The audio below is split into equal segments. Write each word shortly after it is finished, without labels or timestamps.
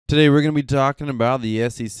Today we're going to be talking about the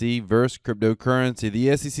SEC versus cryptocurrency.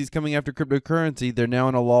 The SEC is coming after cryptocurrency. They're now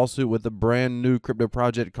in a lawsuit with a brand new crypto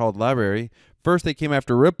project called LBRY. First they came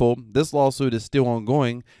after Ripple. This lawsuit is still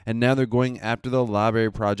ongoing, and now they're going after the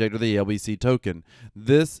LBRY project or the LBC token.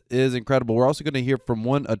 This is incredible. We're also going to hear from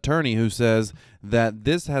one attorney who says that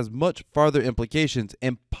this has much farther implications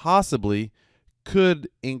and possibly could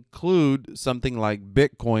include something like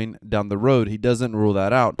Bitcoin down the road. He doesn't rule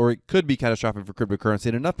that out, or it could be catastrophic for cryptocurrency,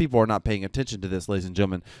 and enough people are not paying attention to this, ladies and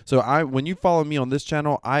gentlemen. So when you follow me on this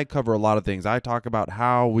channel, I cover a lot of things. I talk about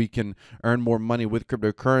how we can earn more money with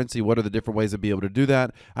cryptocurrency, what are the different ways to be able to do that.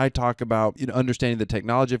 I talk about understanding the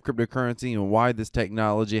technology of cryptocurrency and why this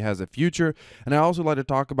technology has a future, and I also like to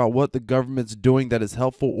talk about what the government's doing that is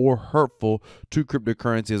helpful or hurtful to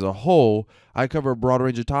cryptocurrency as a whole. I cover a broad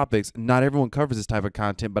range of topics. Not everyone covers this type of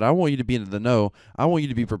content, but I want you to be in the know. I want you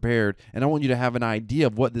to be prepared, and I want you to have an idea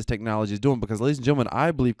of what this technology is doing, because, ladies and gentlemen,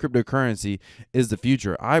 I believe cryptocurrency is the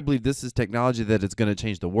future. I believe this is technology that is going to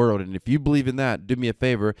change the world, and if you believe in that, do me a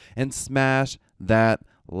favor and smash that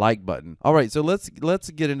like button. All right, so let's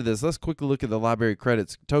get into this. Let's quickly look at the LBRY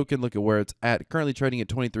credits token, look at where it's at. Currently trading at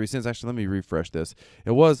 23 cents. Actually, let me refresh this.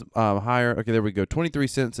 It was higher. Okay, there we go. 23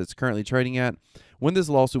 cents it's currently trading at. When this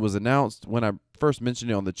lawsuit was announced, when I first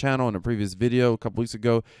mentioned it on the channel in a previous video a couple weeks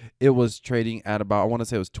ago, it was trading at about, I want to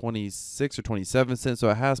say it was 26 or 27 cents, so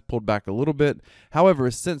it has pulled back a little bit.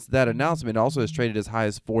 However, since that announcement, it also has traded as high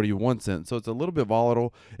as 41 cents, so it's a little bit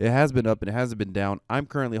volatile. It has been up and it hasn't been down. I'm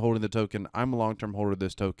currently holding the token. I'm a long-term holder of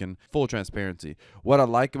this token. Full transparency. What I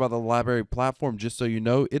like about the LBRY platform, just so you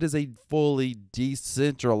know, it is a fully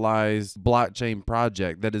decentralized blockchain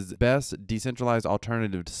project that is the best decentralized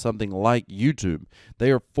alternative to something like YouTube.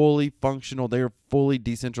 They are fully functional. They are fully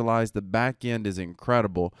decentralized. The back end is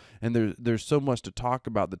incredible, and there's so much to talk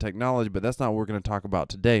about the technology, but that's not what we're going to talk about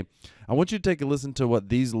today. I want you to take a listen to what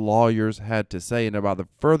these lawyers had to say and about the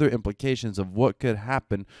further implications of what could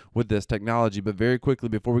happen with this technology. But very quickly,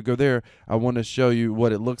 before we go there, I want to show you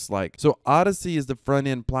what it looks like. So Odyssey is the front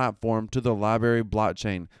end platform to the LBRY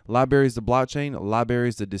blockchain. LBRY is the blockchain. LBRY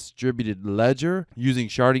is the distributed ledger. Using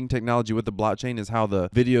sharding technology with the blockchain is how the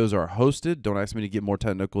videos are hosted. Don't ask me to get more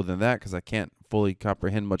technical than that, because I can't fully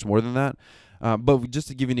comprehend much more than that. But just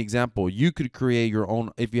to give you an example, you could create your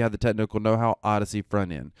own, if you have the technical know-how, Odyssey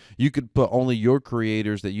front end. You could put only your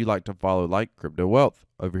creators that you like to follow, like Crypto Wealth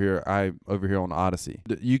over here on Odyssey.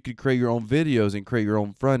 You could create your own videos and create your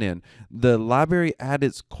own front end. The LBRY at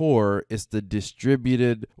its core is the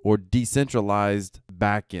distributed or decentralized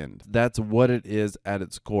back end. That's what it is at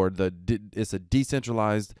its core. It's a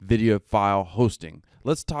decentralized video file hosting.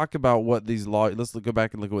 Let's talk about what these lawyers, let's go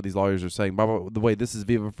back and look at what these lawyers are saying. By the way, this is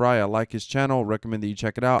LBRY. I like his channel. Recommend that you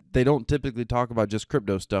check it out. They don't typically talk about just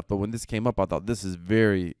crypto stuff, but when this came up, I thought this is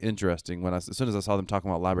very interesting as soon as I saw them talking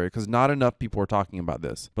about LBRY, because not enough people are talking about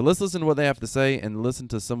this. But let's listen to what they have to say and listen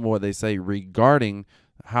to some of what they say regarding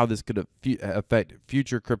how this could affect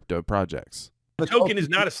future crypto projects. The token is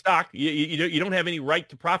not a stock. You don't have any right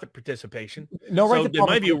to profit participation. No right. So there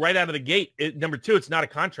might be right out of the gate. Number two, it's not a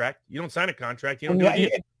contract. You don't sign a contract. You don't do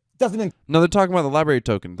it. No, they're talking about the LBRY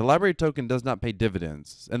token. The LBRY token does not pay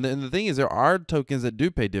dividends, and the thing is, there are tokens that do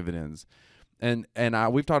pay dividends, and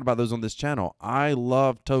we've talked about those on this channel. I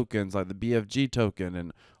love tokens like the BFG token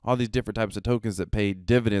and all these different types of tokens that pay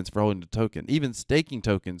dividends for holding the token. Even staking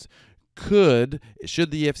tokens should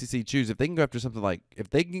the FCC choose, if they can go after something like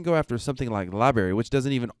LBRY, which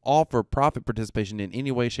doesn't even offer profit participation in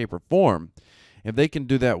any way, shape, or form. If they can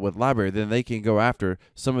do that with LBRY, then they can go after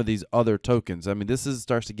some of these other tokens. I mean, this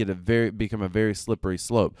starts to become a very slippery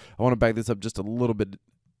slope. I want to back this up just a little bit.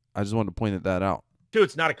 I just wanted to point that out. Two,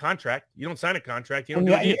 it's not a contract. You don't sign a contract. You don't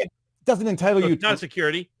do it. It doesn't entitle you. It's not a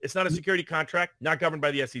security. It's not a security contract. Not governed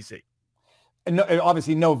by the SEC. And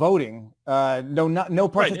obviously no voting, no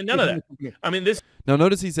participation. Right, and none of that. I mean, this. Now,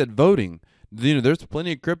 notice he said voting. There's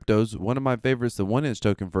plenty of cryptos. One of my favorites, the 1inch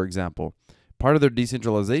token, for example. Part of their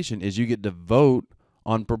decentralization is you get to vote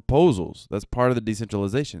on proposals. That's part of the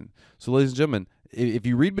decentralization. So, ladies and gentlemen, if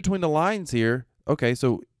you read between the lines here, okay,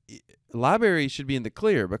 so LBRY should be in the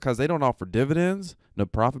clear because they don't offer dividends, no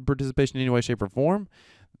profit participation in any way, shape, or form.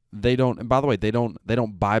 They don't, and by the way, they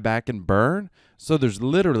don't buy back and burn. So there's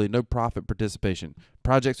literally no profit participation.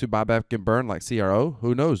 Projects who buy back and burn, like CRO,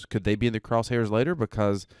 who knows? Could they be in the crosshairs later?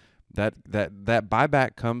 Because that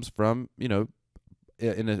buyback comes from, in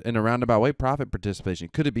a roundabout way, profit participation.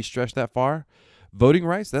 Could it be stretched that far? Voting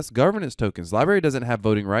rights, that's governance tokens. LBRY doesn't have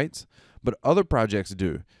voting rights, but other projects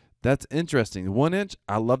do. That's interesting. 1 inch,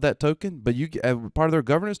 I love that token, but you get, as part of their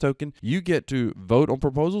governance token, you get to vote on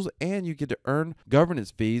proposals and you get to earn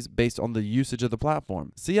governance fees based on the usage of the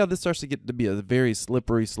platform. See how this starts to get to be a very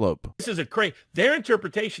slippery slope. This is a crazy. Their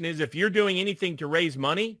interpretation is if you're doing anything to raise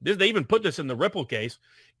money, they even put this in the Ripple case.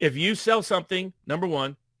 If you sell something, number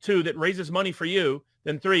one, two, that raises money for you,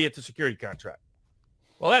 then three, it's a security contract.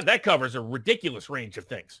 Well, that covers a ridiculous range of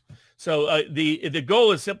things. So the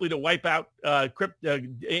goal is simply to wipe out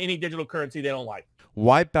any digital currency they don't like.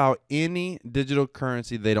 Wipe out any digital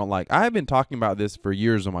currency they don't like. I have been talking about this for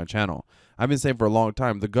years on my channel. I've been saying for a long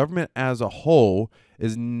time, the government as a whole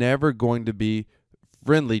is never going to be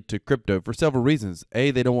friendly to crypto for several reasons. A,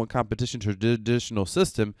 they don't want competition to traditional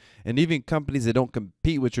system, and even companies that don't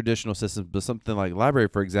compete with traditional systems, but something like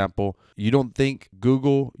LBRY, for example, you don't think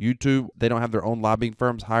Google, YouTube, they don't have their own lobbying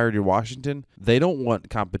firms hired in Washington. They don't want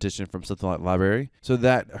competition from something like LBRY, so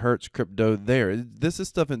that hurts crypto there. This is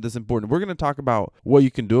stuff that's important. We're going to talk about what you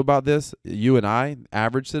can do about this, you and I,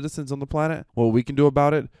 average citizens on the planet, what we can do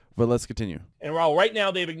about it, but let's continue. And Raul, right now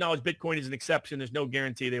they've acknowledged Bitcoin is an exception. There's no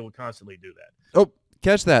guarantee they will constantly do that. Oh,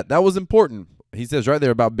 catch that. That was important. He says right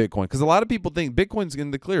there about Bitcoin. Because a lot of people think Bitcoin's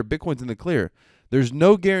in the clear. Bitcoin's in the clear. There's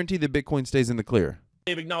no guarantee that Bitcoin stays in the clear.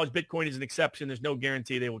 They've acknowledged Bitcoin is an exception. There's no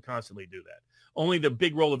guarantee they will constantly do that. Only the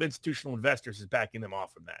big role of institutional investors is backing them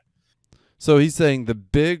off from that. So he's saying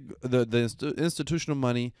the institutional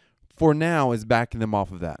money for now is backing them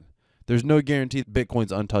off of that. There's no guarantee that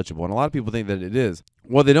Bitcoin's untouchable. And a lot of people think that it is.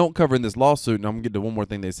 What they don't cover in this lawsuit, and I'm going to get to one more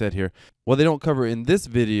thing they said here. What they don't cover in this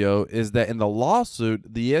video is that in the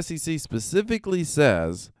lawsuit, the SEC specifically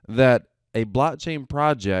says that a blockchain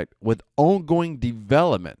project with ongoing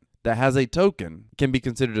development that has a token can be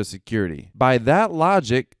considered a security. By that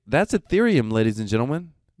logic, that's Ethereum, ladies and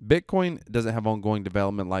gentlemen. Bitcoin doesn't have ongoing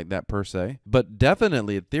development like that per se, but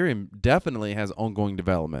definitely Ethereum definitely has ongoing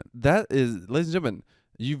development. That is, ladies and gentlemen,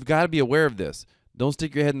 you've got to be aware of this. Don't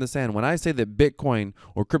stick your head in the sand. When I say that Bitcoin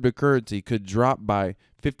or cryptocurrency could drop by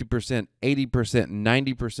 50%, 80%,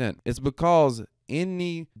 90%, it's because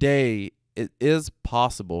any day it is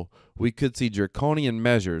possible we could see draconian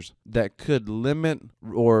measures that could limit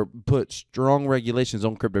or put strong regulations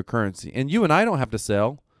on cryptocurrency. And you and I don't have to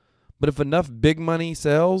sell, but if enough big money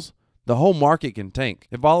sells, the whole market can tank.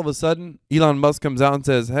 If all of a sudden Elon Musk comes out and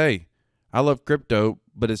says, hey, I love crypto,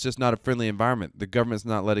 but it's just not a friendly environment. The government's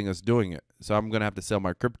not letting us doing it. So I'm going to have to sell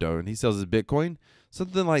my crypto. And he sells his Bitcoin.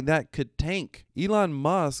 Something like that could tank. Elon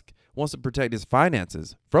Musk wants to protect his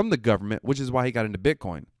finances from the government, which is why he got into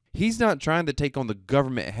Bitcoin. He's not trying to take on the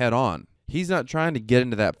government head on. He's not trying to get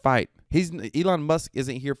into that fight. Elon Musk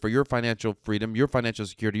isn't here for your financial freedom, your financial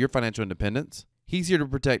security, your financial independence. He's here to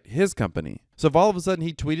protect his company. So if all of a sudden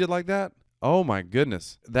he tweeted like that, oh my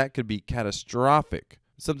goodness, that could be catastrophic.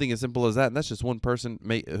 Something as simple as that, and that's just one person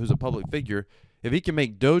who's a public figure. If he can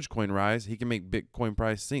make Dogecoin rise, he can make Bitcoin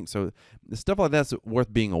price sink. So stuff like that's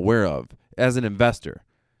worth being aware of as an investor.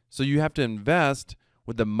 So you have to invest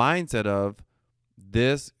with the mindset of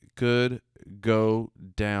this could go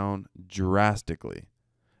down drastically.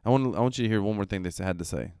 I want you to hear one more thing they had to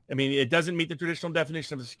say. I mean, it doesn't meet the traditional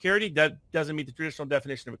definition of a security. That doesn't meet the traditional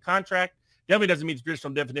definition of a contract. Definitely doesn't meet the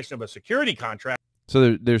traditional definition of a security contract.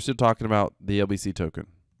 So they're still talking about the LBC token.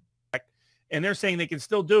 And they're saying they can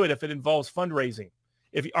still do it if it involves fundraising.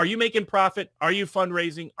 Are you making profit? Are you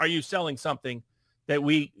fundraising? Are you selling something that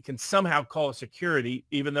we can somehow call a security,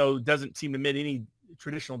 even though it doesn't seem to meet any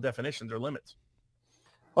traditional definitions or limits?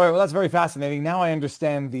 All right, well, that's very fascinating. Now I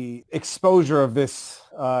understand the exposure of this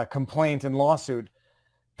complaint and lawsuit.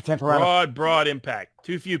 Potential broad impact.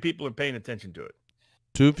 Too few people are paying attention to it.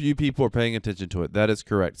 Too few people are paying attention to it. That is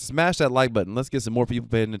correct. Smash that like button. Let's get some more people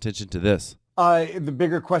paying attention to this. The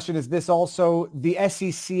bigger question is this also. The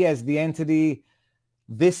SEC as the entity,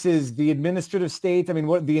 this is the administrative state. I mean,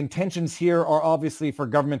 what the intentions here are obviously for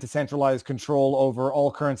government to centralize control over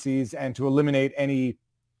all currencies and to eliminate any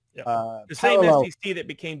the same SEC that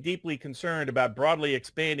became deeply concerned about broadly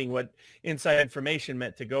expanding what inside information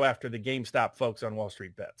meant to go after the GameStop folks on Wall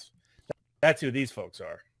Street bets. That's who these folks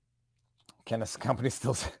are. Can a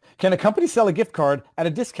company sell a gift card at a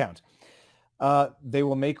discount? They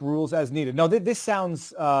will make rules as needed. No, this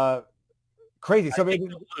sounds crazy. So they'll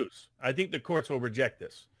lose. I think the courts will reject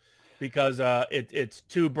this because it's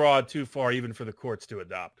too broad, too far, even for the courts to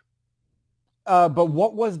adopt. But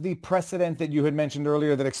what was the precedent that you had mentioned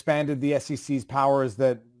earlier that expanded the SEC's powers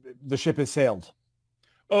that the ship has sailed?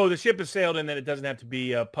 Oh, the ship has sailed and then it doesn't have to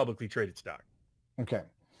be a publicly traded stock. Okay.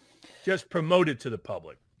 Just promoted to the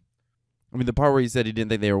public. I mean, the part where he said he didn't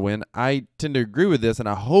think they would win, I tend to agree with this, and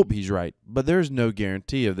I hope he's right. But there's no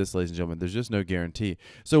guarantee of this, ladies and gentlemen. There's just no guarantee.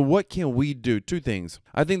 So what can we do? Two things.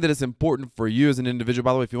 I think that it's important for you as an individual.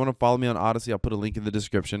 By the way, if you want to follow me on Odyssey, I'll put a link in the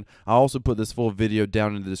description. I'll also put this full video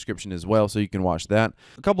down in the description as well, so you can watch that.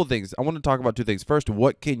 A couple of things. I want to talk about two things. First,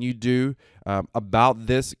 what can you do about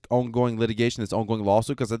this ongoing litigation, this ongoing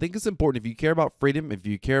lawsuit? Because I think it's important. If you care about freedom, if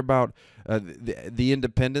you care about the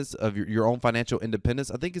independence of your own financial independence,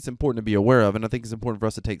 I think it's important to be aware of, and I think it's important for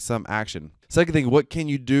us to take some action. Second thing, what can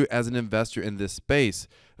you do as an investor in this space?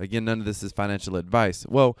 Again, none of this is financial advice.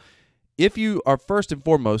 Well, if you are first and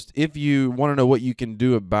foremost, if you want to know what you can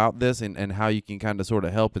do about this and how you can kind of sort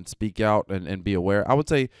of help and speak out and be aware, I would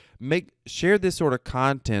say share this sort of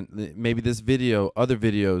content, maybe this video, other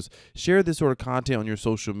videos, share this sort of content on your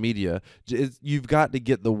social media. You've got to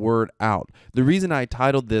get the word out. The reason I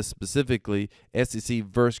titled this specifically SEC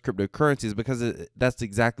versus cryptocurrency is because that's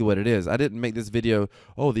exactly what it is. I didn't make this video,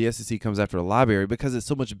 oh, the SEC comes after the LBRY, because it's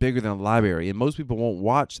so much bigger than the LBRY, and most people won't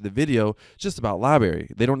watch the video just about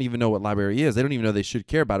LBRY. They don't even know what LBRY is. They don't even know they should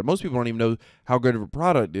care about it. Most people don't even know how good of a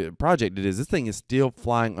project it is. This thing is still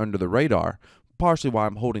flying under the radar. Partially why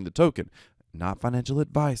I'm holding the token. Not financial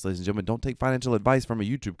advice, ladies and gentlemen. Don't take financial advice from a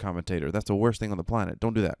YouTube commentator. That's the worst thing on the planet.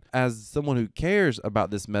 Don't do that. As someone who cares about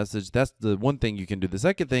this message, that's the one thing you can do. The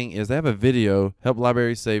second thing is they have a video, Help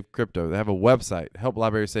LBRY Save Crypto. They have a website, Help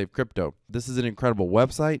LBRY Save Crypto. This is an incredible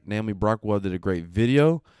website. Naomi Brockwell did a great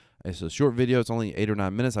video. It's a short video. It's only 8 or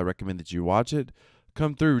 9 minutes. I recommend that you watch it.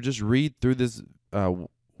 Come through, just read through this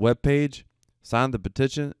webpage. Sign the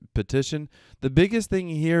petition. The biggest thing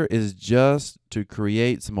here is just to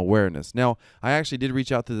create some awareness. Now, I actually did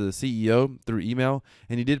reach out to the CEO through email,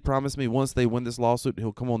 and he did promise me once they win this lawsuit,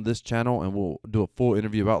 he'll come on this channel and we'll do a full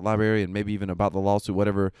interview about LBRY and maybe even about the lawsuit,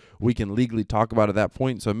 whatever we can legally talk about at that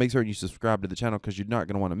point. So make sure you subscribe to the channel because you're not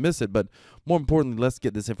going to want to miss it. But more importantly, let's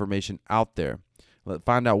get this information out there. Let's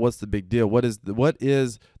find out what's the big deal. What is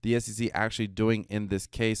the SEC actually doing in this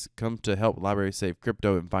case? Come to Help LBRY Save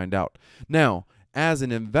Crypto and find out. Now, as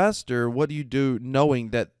an investor, what do you do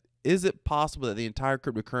knowing that is it possible that the entire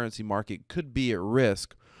cryptocurrency market could be at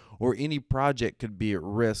risk, or any project could be at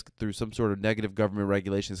risk through some sort of negative government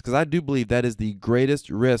regulations? Because I do believe that is the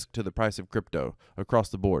greatest risk to the price of crypto across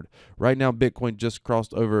the board. Right now, Bitcoin just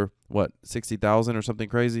crossed over, what, 60,000 or something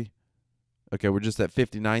crazy? Okay, we're just at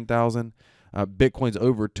 59,000. Bitcoin's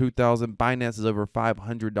over 2,000. Binance is over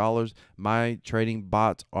 $500. My trading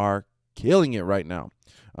bots are killing it right now.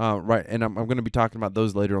 Right, and I'm going to be talking about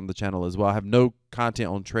those later on the channel as well. I have no content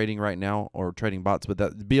on trading right now or trading bots,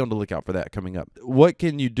 but be on the lookout for that coming up. What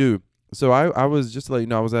can you do? So I was, just to let you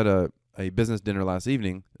know, I was at a business dinner last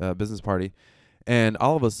evening, business party, and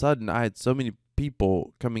all of a sudden I had so many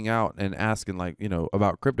people coming out and asking, like,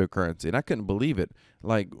 about cryptocurrency, and I couldn't believe it.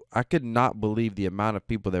 Like, I could not believe the amount of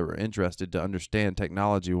people that were interested to understand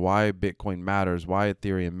technology, why Bitcoin matters, why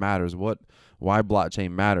Ethereum matters, why blockchain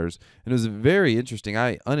matters. And it was very interesting.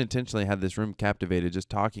 I unintentionally had this room captivated just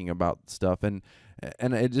talking about stuff, and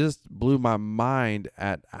it just blew my mind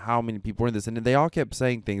at how many people were in this. And they all kept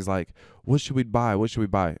saying things like, what should we buy? What should we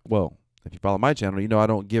buy? Well, if you follow my channel, you know I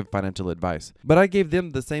don't give financial advice. But I gave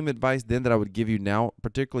them the same advice then that I would give you now,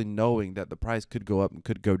 particularly knowing that the price could go up and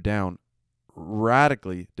could go down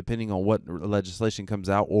radically depending on what legislation comes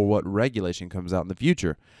out or what regulation comes out in the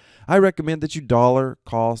future. I recommend that you dollar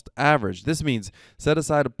cost average. This means set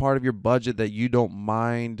aside a part of your budget that you don't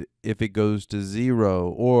mind if it goes to zero,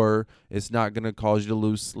 or it's not going to cause you to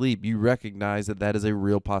lose sleep. You recognize that that is a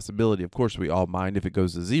real possibility. Of course, we all mind if it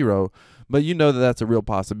goes to zero, but you know that that's a real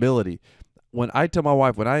possibility. When I tell my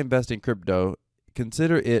wife, when I invest in crypto,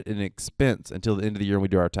 consider it an expense until the end of the year when we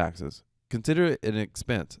do our taxes. Consider it an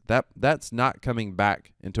expense. That's not coming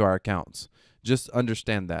back into our accounts. Just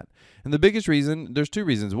understand that. And the biggest reason, there's two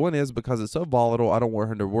reasons. One is because it's so volatile, I don't want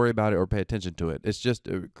her to worry about it or pay attention to it. It's just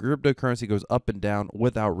cryptocurrency goes up and down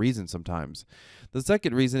without reason sometimes. The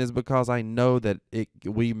second reason is because I know that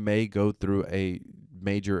we may go through a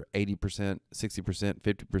major 80%, 60%,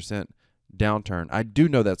 50% downturn. I do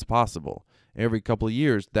know that's possible. Every couple of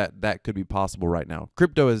years, that could be possible right now.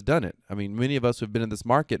 Crypto has done it. I mean, many of us who have been in this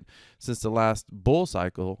market since the last bull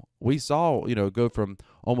cycle, we saw, go from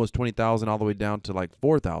almost 20,000 all the way down to like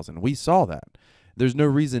 4,000. We saw that. There's no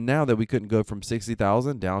reason now that we couldn't go from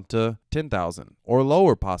 60,000 down to 10,000 or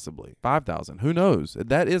lower, possibly 5,000. Who knows?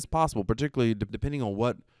 That is possible, particularly depending on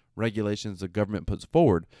what regulations the government puts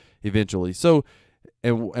forward eventually. So,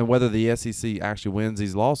 and whether the SEC actually wins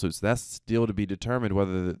these lawsuits, that's still to be determined,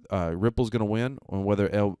 whether Ripple's going to win or whether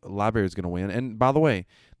LBRY is going to win. And by the way,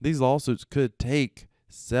 these lawsuits could take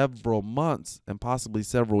several months and possibly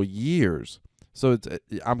several years. So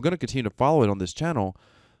I'm going to continue to follow it on this channel.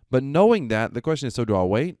 But knowing that, the question is, so do I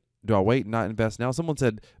wait? Do I wait and not invest now? Someone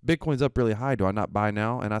said, Bitcoin's up really high. Do I not buy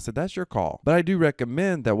now? And I said, that's your call. But I do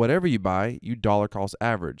recommend that whatever you buy, you dollar cost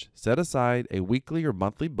average. Set aside a weekly or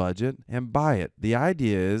monthly budget and buy it. The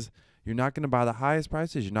idea is you're not going to buy the highest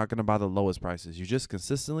prices. You're not going to buy the lowest prices. You just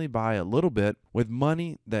consistently buy a little bit with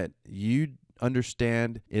money that you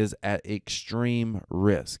understand is at extreme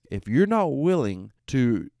risk. If you're not willing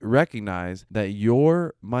to recognize that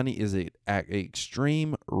your money is at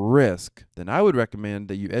extreme risk, then I would recommend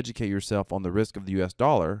that you educate yourself on the risk of the US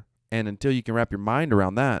dollar. And until you can wrap your mind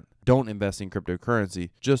around that, don't invest in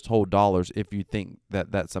cryptocurrency. Just hold dollars if you think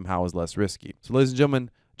that that somehow is less risky. So ladies and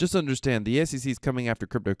gentlemen, just understand the SEC is coming after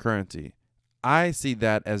cryptocurrency. I see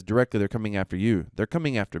that as directly they're coming after you. They're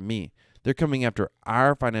coming after me. They're coming after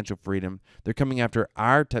our financial freedom. They're coming after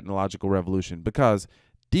our technological revolution, because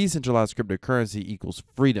decentralized cryptocurrency equals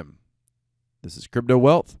freedom. This is Crypto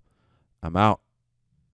Wealth. I'm out.